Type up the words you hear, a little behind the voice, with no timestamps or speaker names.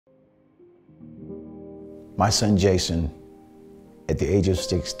My son Jason, at the age of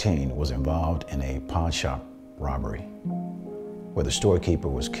 16, was involved in a pawn shop robbery where the storekeeper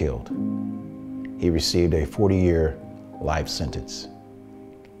was killed. He received a 40-year life sentence.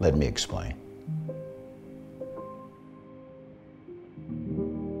 Let me explain.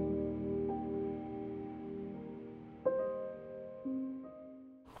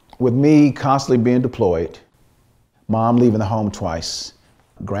 With me constantly being deployed, mom leaving the home twice,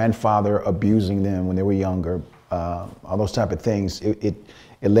 grandfather abusing them when they were younger, all those type of things, it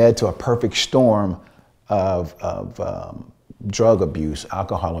led to a perfect storm of drug abuse,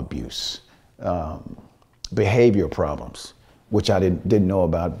 alcohol abuse, behavior problems, which I didn't know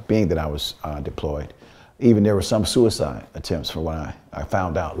about, being that I was deployed. Even there were some suicide attempts from what I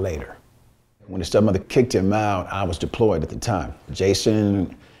found out later. When the stepmother kicked him out, I was deployed at the time.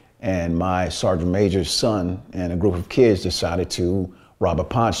 Jason and my sergeant major's son and a group of kids decided to rob a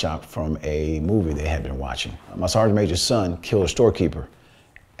pawn shop from a movie they had been watching. My sergeant major's son killed a storekeeper,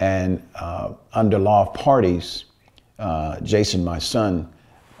 and under law of parties, Jason, my son,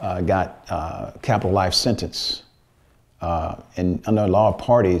 got capital life sentence. And under law of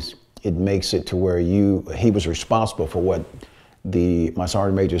parties, it makes it to where he was responsible for what my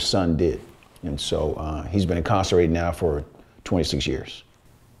sergeant major's son did. And so he's been incarcerated now for 26 years.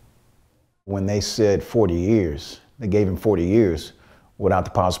 When they said 40 years, they gave him 40 years without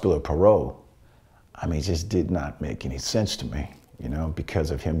the possibility of parole. I mean, it just did not make any sense to me, you know, because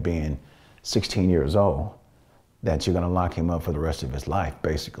of him being 16 years old, that you're gonna lock him up for the rest of his life,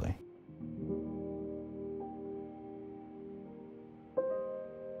 basically.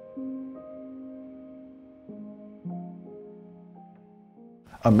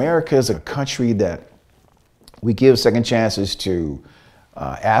 America is a country that we give second chances to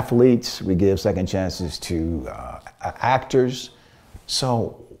athletes, we give second chances to actors.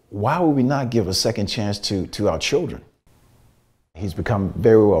 So why would we not give a second chance to our children? He's become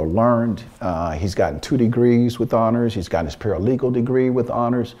very well learned. He's gotten 2 degrees with honors. He's gotten his paralegal degree with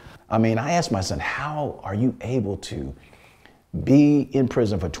honors. I mean, I asked my son, how are you able to be in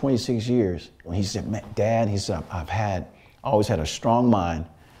prison for 26 years? When he said, "Man, Dad," he said, I've always had a strong mind,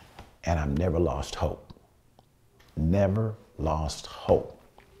 and I've never lost hope. Never lost hope.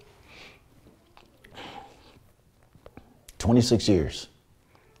 26 years,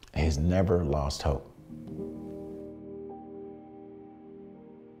 and he's never lost hope.